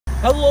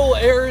Hello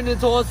Aaron,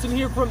 it's Austin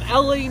here from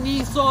LA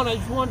Nissan. I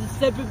just wanted to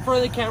step in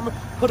front of the camera,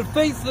 put a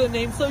face to the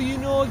name so you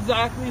know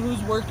exactly who's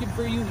working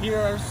for you here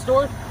at our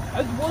store.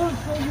 I just want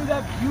to show you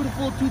that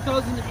beautiful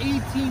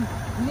 2018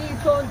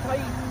 Nissan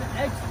Titan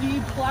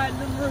XD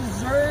Platinum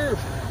Reserve.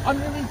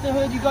 Underneath the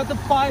hood, you got the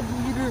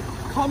 5-liter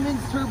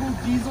Cummins turbo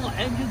diesel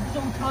engine,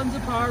 so tons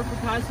of power for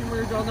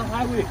passengers on the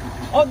highway.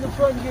 On the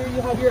front here,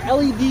 you have your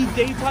LED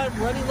daytime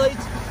running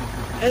lights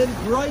and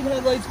bright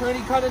headlights for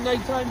any kind of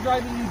nighttime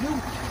driving you do.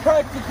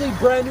 Practically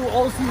brand new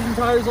all-season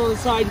tires on the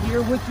side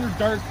here with your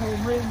dark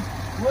chrome rims.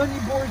 Running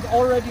boards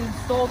already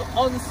installed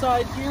on the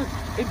side here.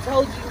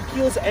 Intelligent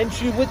keyless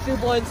entry with your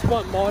blind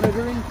spot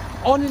monitoring.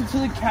 On into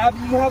the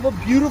cabin, you have a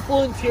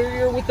beautiful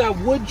interior with that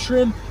wood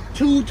trim,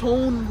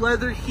 two-tone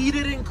leather,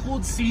 heated and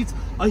cooled seats,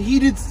 a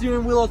heated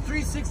steering wheel, a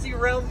 360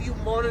 round view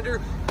monitor,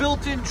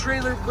 built-in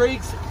trailer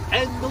brakes,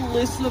 and the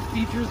list of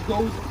features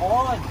goes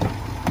on.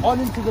 On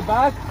into the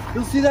back,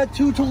 you'll see that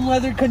two-tone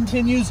leather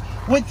continues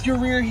with your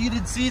rear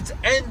heated seats,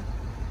 and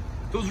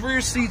those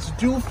rear seats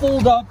do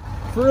fold up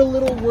for a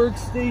little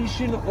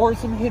workstation or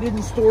some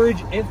hidden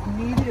storage if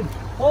needed.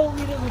 Follow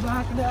me to the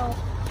back now.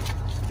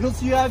 You'll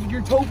see you have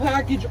your tow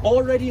package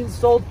already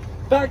installed,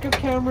 backup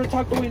camera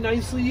tucked away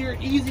nicely here,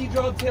 easy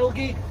drop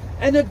tailgate,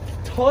 and a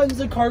tons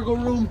of cargo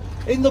room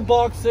in the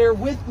box there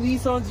with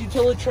Nissan's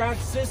Utilitrack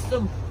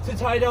system to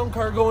tie down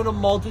cargo in a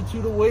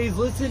multitude of ways.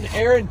 Listen,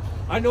 Aaron,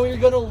 I know you're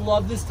going to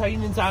love this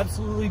Titan. It's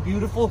absolutely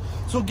beautiful.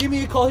 So give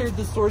me a call here at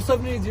the store,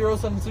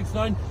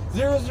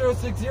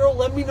 780-769-0060.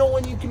 Let me know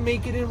when you can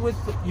make it in with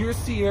your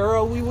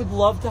Sierra. We would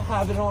love to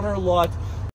have it on our lot.